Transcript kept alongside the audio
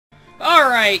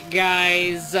Alright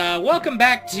guys, welcome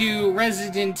back to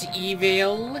Resident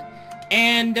Evil,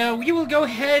 and we will go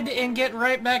ahead and get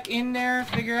right back in there,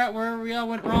 figure out where we all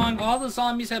went wrong. All the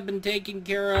zombies have been taken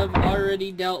care of,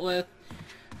 already dealt with,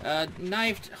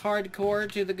 knifed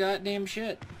hardcore to the goddamn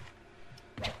shit.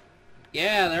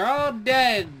 Yeah, they're all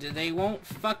dead. They won't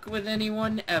fuck with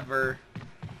anyone ever.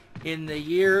 In the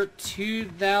year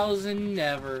 2000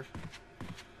 never.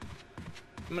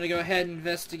 I'm gonna go ahead and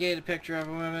investigate a picture of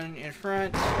a woman in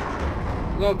front.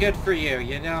 Well, good for you.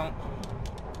 You don't.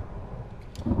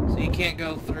 So you can't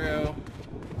go through.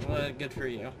 Well, good for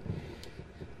you.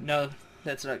 No,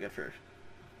 that's not good for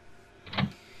her.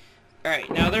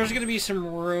 Alright, now there's gonna be some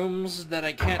rooms that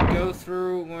I can't go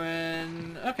through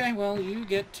when... Okay, well, you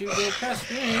get to go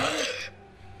past me.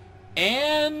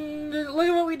 And look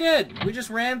at what we did. We just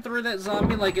ran through that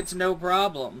zombie like it's no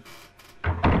problem.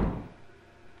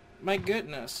 My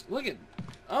goodness. Look at...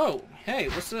 Oh, hey,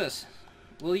 what's this?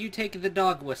 Will you take the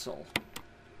dog whistle?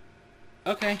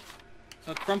 Okay.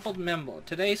 A crumpled memo.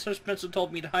 Today, Sir Spencer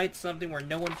told me to hide something where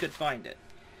no one could find it.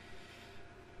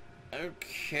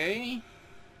 Okay.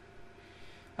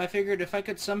 I figured if I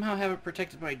could somehow have it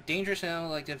protected by a dangerous animal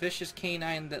like the vicious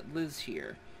canine that lives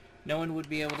here, no one would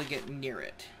be able to get near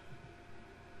it.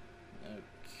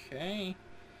 Okay.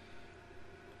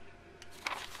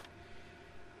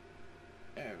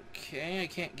 Okay, I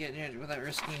can't get near it without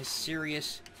risking a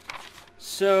serious...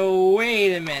 So,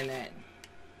 wait a minute.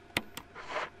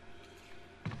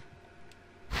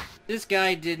 This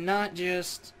guy did not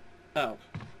just... Oh.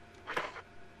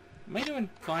 Am I doing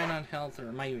fine on health, or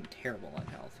am I doing terrible on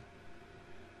health?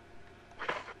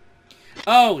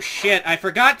 Oh, shit. I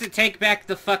forgot to take back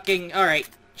the fucking... Alright.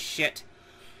 Shit.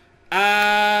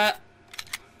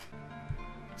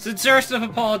 Sincerest of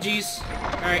apologies.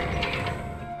 Alright.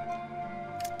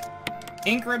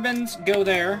 Ink ribbons, go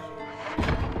there.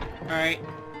 Alright.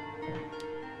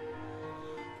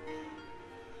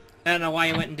 I don't know why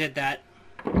I went and did that.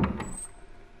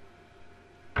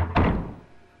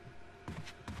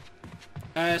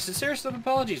 Sincerest of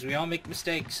apologies. We all make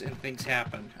mistakes and things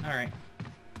happen. Alright.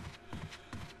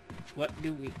 What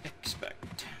do we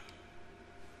expect?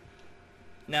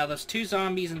 Now, those two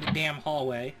zombies in the damn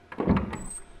hallway.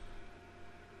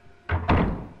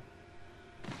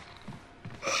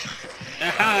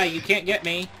 Aha! You can't get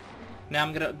me. Now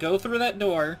I'm gonna go through that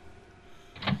door.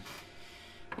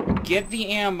 Get the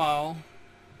ammo.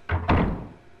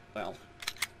 Well,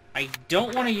 I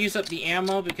don't want to use up the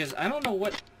ammo because I don't know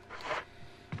what...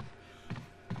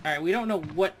 Alright, we don't know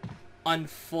what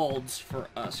unfolds for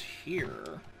us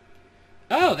here.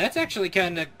 Oh, that's actually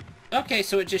kind of... Okay,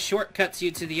 so it just shortcuts you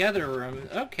to the other room.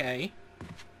 Okay.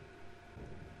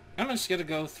 I'm just gonna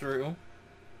go through.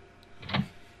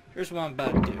 Here's what I'm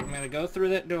about to do. I'm gonna go through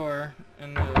that door,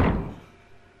 and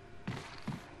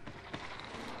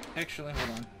actually,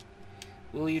 hold on.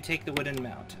 Will you take the wooden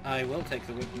mount? I will take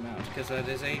the wooden mount, because that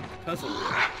is a puzzle.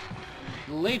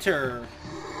 Later!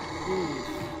 Ooh.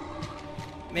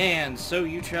 Man, so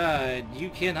you tried. You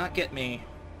cannot get me.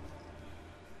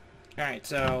 Alright,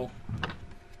 so...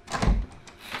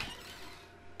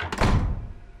 A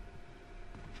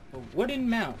wooden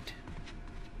mount.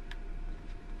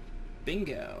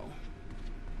 Bingo.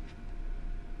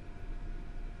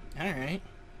 Alright.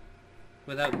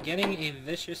 Without getting a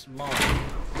vicious maul.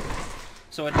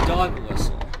 So a dog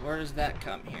whistle. Where does that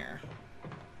come here?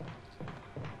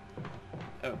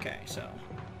 Okay, so...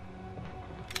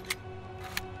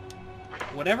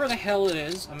 Whatever the hell it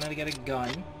is, I'm gonna get a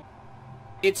gun.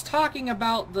 It's talking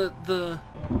about the...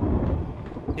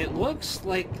 It looks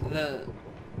like the...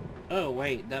 Oh,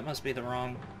 wait, that must be the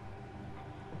wrong...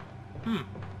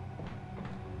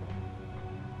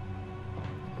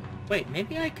 Wait,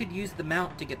 maybe I could use the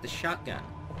mount to get the shotgun.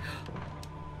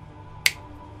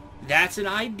 That's an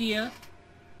idea.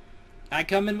 I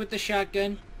come in with the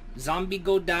shotgun. Zombie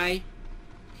go die.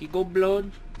 He go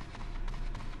blood.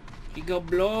 He go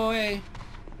blow away.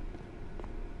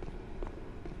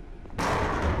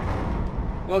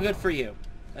 Well, good for you.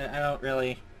 I don't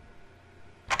really...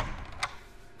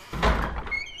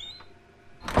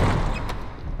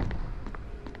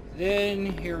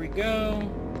 Then, here we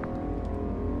go.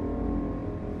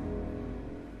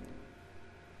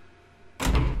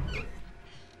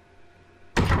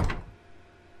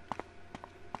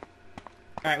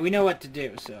 Alright, we know what to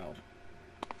do, so...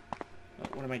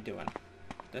 What am I doing?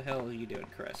 What the hell are you doing,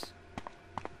 Chris?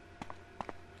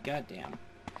 Goddamn.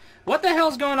 What the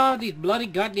hell's going on with these bloody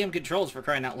goddamn controls, for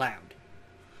crying out loud?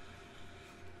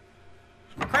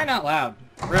 For crying out loud.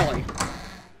 Really.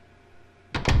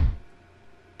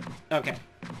 Okay.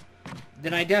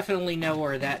 Then I definitely know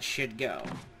where that should go.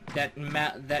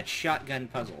 that shotgun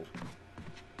puzzle.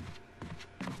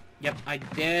 Yep, I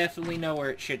definitely know where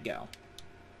it should go.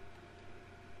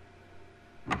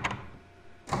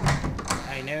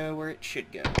 I know where it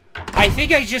should go. I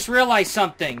think I just realized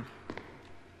something.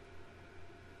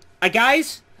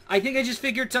 Guys, I think I just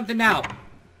figured something out.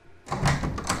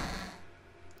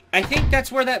 I think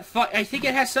that's where that I think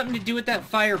it has something to do with that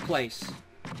fireplace.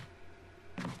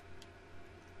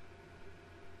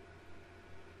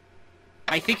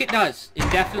 I think it does. It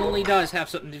definitely does have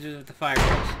something to do with the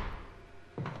fireplace.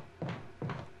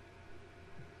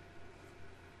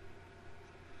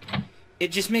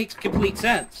 It just makes complete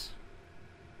sense.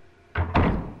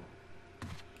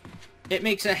 It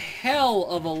makes a hell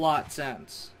of a lot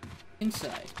sense.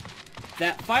 Inside.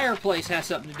 That fireplace has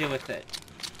something to do with it.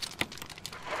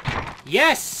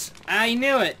 Yes! I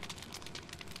knew it!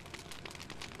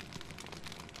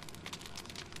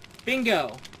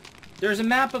 Bingo! There's a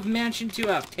map of Mansion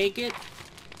 2F. Take it.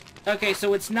 Okay,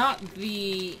 so it's not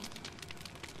the...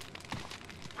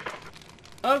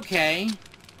 Okay.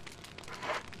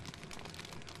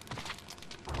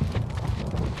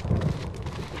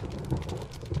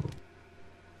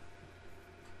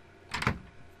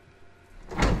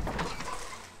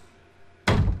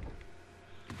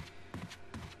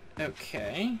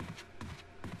 Okay.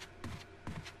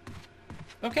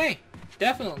 Okay,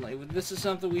 definitely. This is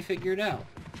something we figured out.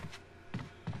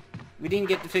 We didn't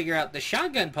get to figure out the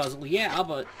shotgun puzzle, yeah,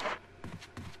 but...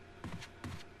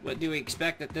 what do we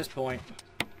expect at this point?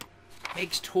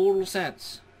 Makes total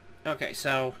sense. Okay,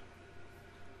 so...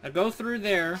 I go through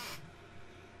there.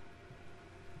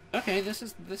 Okay, this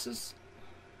is...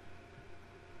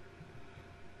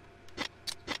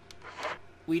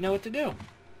 We know what to do.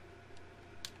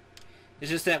 It's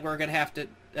just that we're gonna have to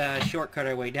shortcut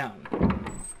our way down.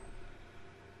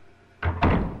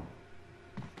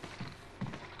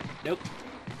 Nope.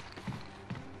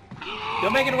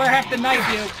 Don't make it where I have to knife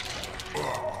you!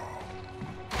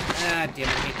 Ah, damn it,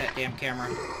 I hate that damn camera.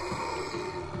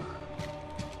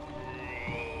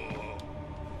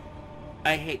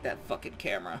 I hate that fucking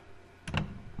camera.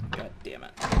 God damn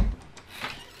it.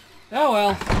 Oh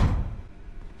well.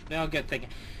 No good thinking.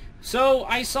 So,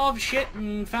 I solved shit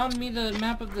and found me the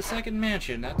map of the second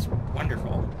mansion. That's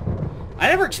wonderful. I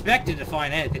never expected to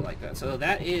find anything like that, so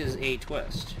that is a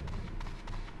twist.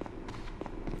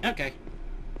 Okay.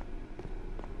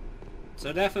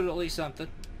 So definitely something.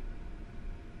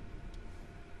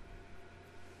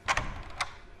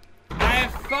 I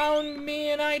found me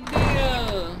an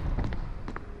idea!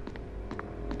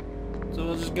 So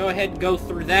we'll just go ahead and go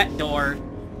through that door.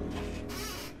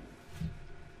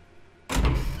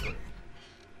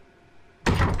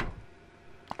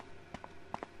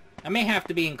 I may have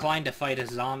to be inclined to fight a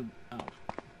zombie. Oh.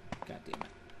 God damn it.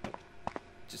 Oh.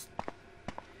 Just...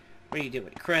 what are you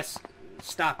doing? Chris,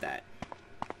 stop that.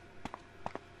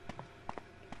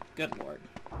 Good lord.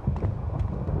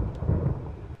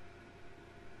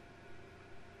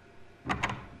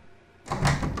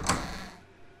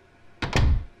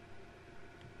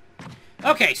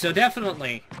 Okay, so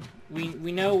definitely,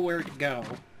 we know where to go.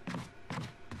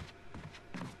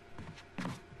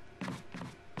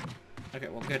 Okay,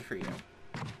 well, good for you.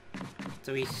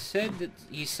 So he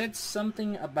said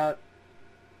something about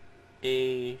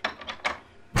a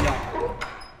dog.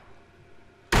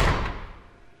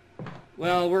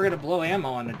 Well, we're gonna blow ammo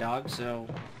on the dog, so...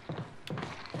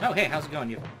 Oh, hey, how's it going,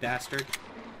 you bastard?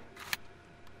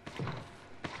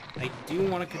 I do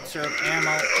want to conserve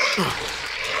ammo.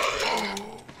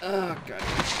 Oh, God.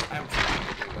 I'm trying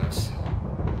to do this.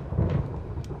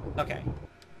 Okay.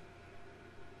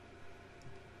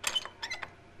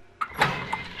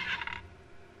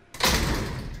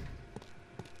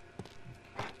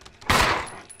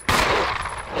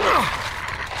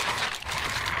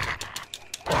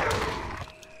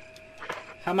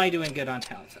 How am I doing good on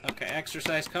health? Okay,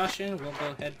 exercise caution. We'll go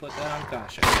ahead and put that on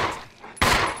caution.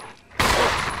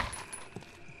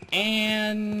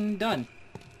 And done.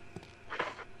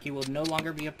 He will no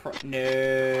longer be a pro- No.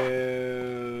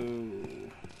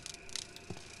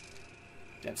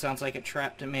 That sounds like a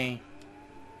trap to me.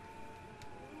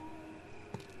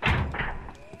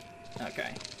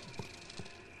 Okay.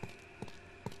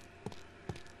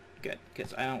 Good,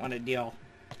 because I don't want to deal...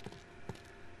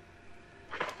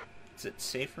 Is it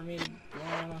safe for me to blow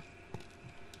ammo?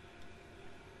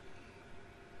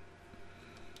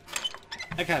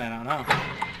 I kinda don't know.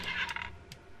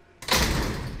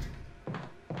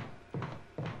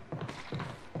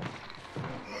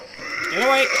 Get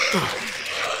away!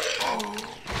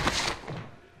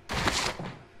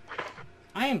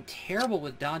 I am terrible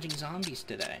with dodging zombies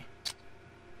today.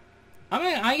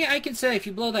 I can say if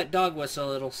you blow that dog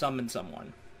whistle, it'll summon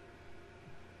someone.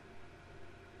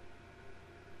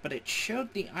 But it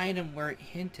showed the item where it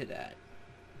hinted at.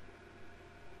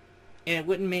 And it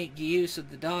wouldn't make use of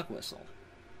the dog whistle.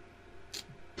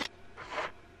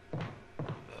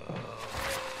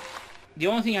 The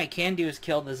only thing I can do is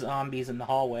kill the zombies in the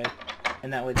hallway.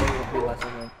 And that way they'll be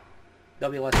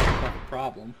less of a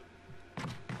problem.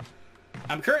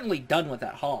 I'm currently done with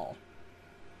that hall.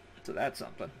 So that's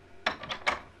something.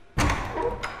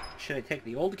 Should I take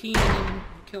the old key and then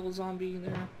kill a zombie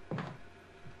there?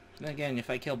 And again, if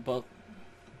I kill both...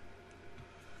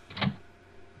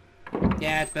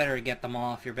 Yeah, it's better to get them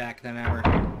off your back than ever.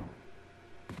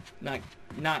 Not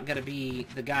gonna be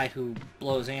the guy who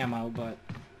blows ammo, but...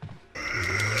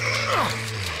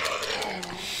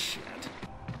 Shit.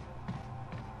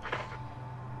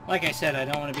 Like I said, I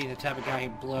don't want to be the type of guy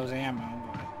who blows ammo,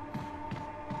 but...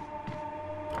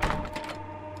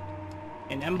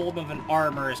 An emblem of an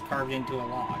armor is carved into a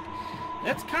log.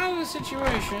 That's kind of the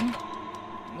situation.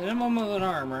 An emblem of an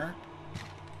armor.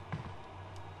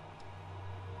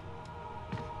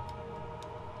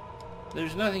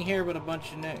 There's nothing here but a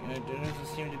bunch of there doesn't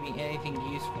seem to be anything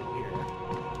useful here.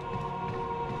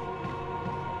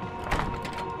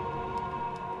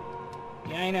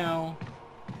 Yeah, I know.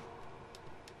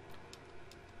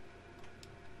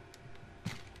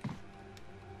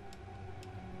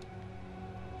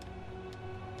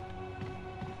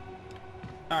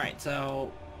 Alright,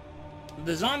 so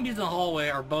the zombies in the hallway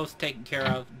are both taken care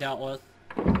of, dealt with.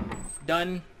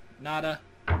 Done, nada,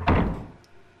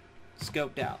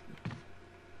 scoped out.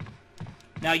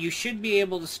 Now you should be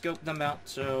able to scope them out,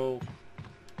 so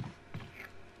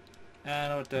I don't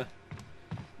know what to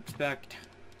expect.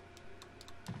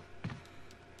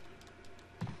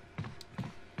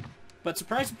 But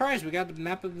surprise, surprise, we got the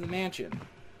map of the mansion.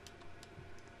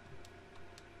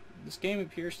 This game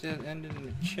appears to have ended in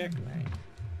a checkmate.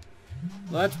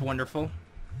 Well, that's wonderful.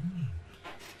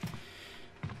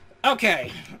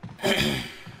 Okay.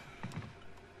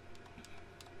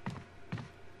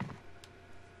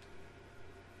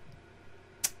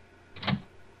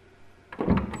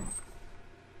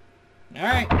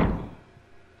 Alright.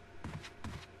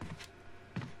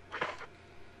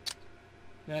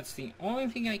 That's the only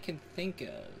thing I can think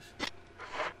of.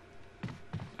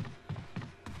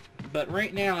 But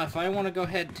right now, if I want to go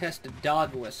ahead and test a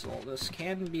dog whistle, this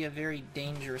can be a very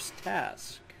dangerous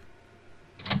task.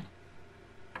 So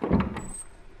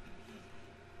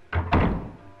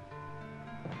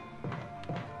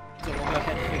we'll go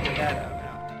ahead and figure that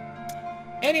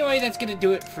out. Anyway, that's going to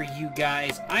do it for you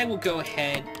guys. I will go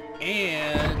ahead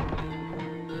and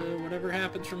whatever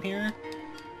happens from here.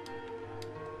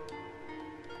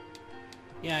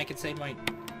 Yeah, I can save my...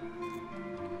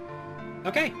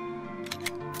 Okay.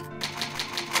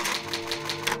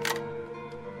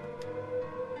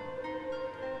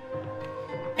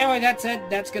 Anyway, that's it.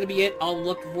 That's going to be it. I'll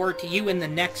look forward to you in the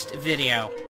next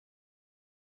video.